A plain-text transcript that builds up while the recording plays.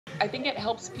I think it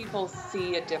helps people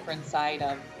see a different side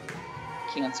of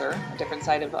cancer, a different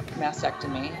side of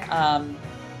mastectomy.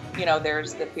 You know,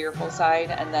 there's the fearful side,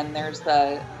 and then there's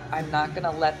the I'm not going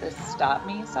to let this stop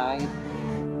me side.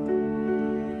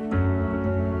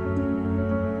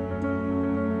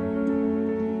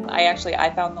 I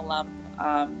found the lump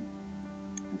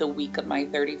the week of my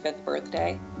 35th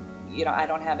birthday. You know, I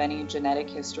don't have any genetic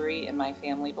history in my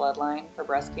family bloodline for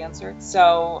breast cancer.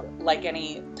 So like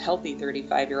any healthy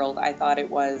 35-year-old, I thought it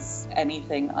was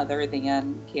anything other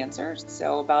than cancer.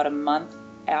 So about a month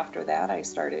after that, I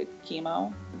started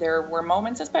chemo. There were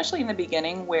moments, especially in the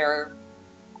beginning, where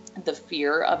the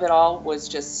fear of it all was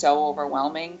just so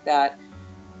overwhelming that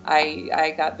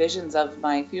I got visions of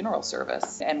my funeral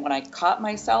service. And when I caught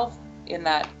myself in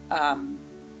that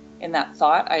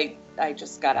thought, I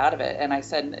just got out of it and I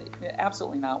said,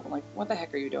 absolutely not. I'm like, what the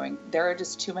heck are you doing? There are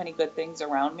just too many good things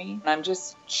around me. And I'm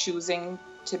just choosing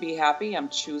to be happy. I'm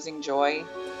choosing joy.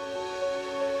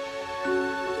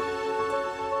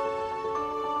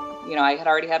 You know, I had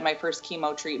already had my first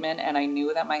chemo treatment and I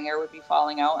knew that my hair would be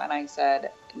falling out. And I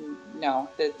said, no,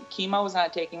 the chemo is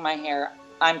not taking my hair.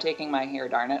 I'm taking my hair,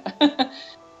 darn it.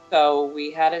 So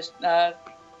we had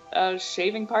a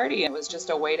shaving party. It was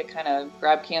just a way to kind of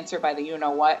grab cancer by the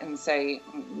you-know-what and say,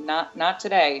 not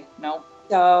today, no.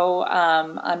 So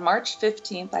on March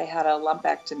 15th, I had a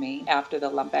lumpectomy. After the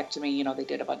lumpectomy, you know, they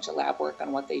did a bunch of lab work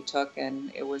on what they took,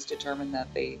 and it was determined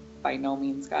that they by no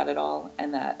means got it all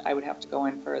and that I would have to go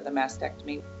in for the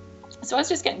mastectomy. So I was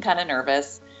just getting kind of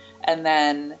nervous. And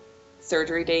then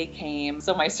surgery day came.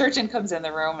 So my surgeon comes in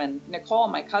the room and Nicole,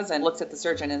 my cousin, looks at the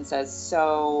surgeon and says,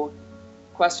 so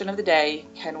question of the day,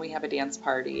 can we have a dance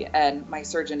party? And my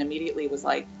surgeon immediately was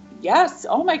like, yes,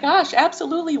 oh my gosh,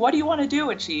 absolutely. What do you want to do?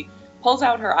 And she pulls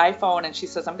out her iPhone and she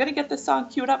says, I'm going to get this song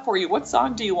queued up for you. What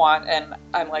song do you want? And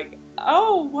I'm like,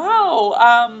 oh,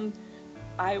 wow.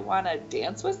 I want to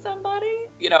dance with somebody.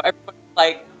 You know, everybody's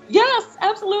like, yes,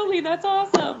 absolutely. That's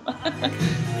awesome.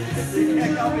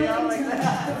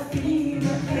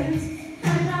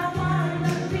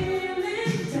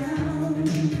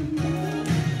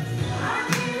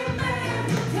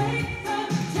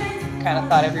 Kind of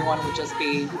thought everyone would just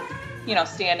be, you know,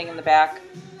 standing in the back,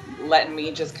 letting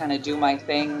me just kind of do my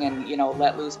thing and, you know,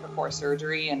 let loose before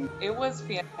surgery. And it was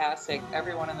fantastic.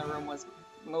 Everyone in the room was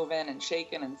moving and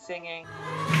shaking and singing.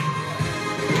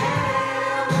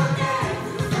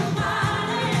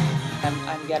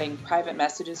 I'm getting private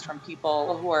messages from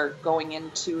people who are going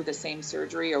into the same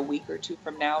surgery a week or two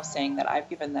from now saying that I've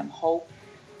given them hope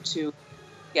to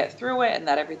get through it and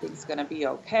that everything's going to be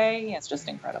okay. It's just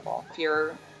incredible.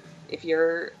 If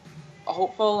you're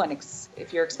hopeful and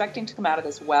if you're expecting to come out of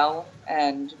this well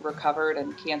and recovered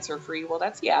and cancer-free, well,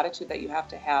 that's the attitude that you have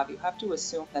to have. You have to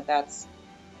assume that that's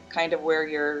kind of where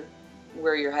you're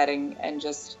heading and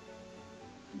just,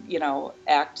 you know,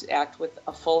 act with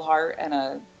a full heart and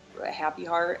a happy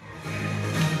heart.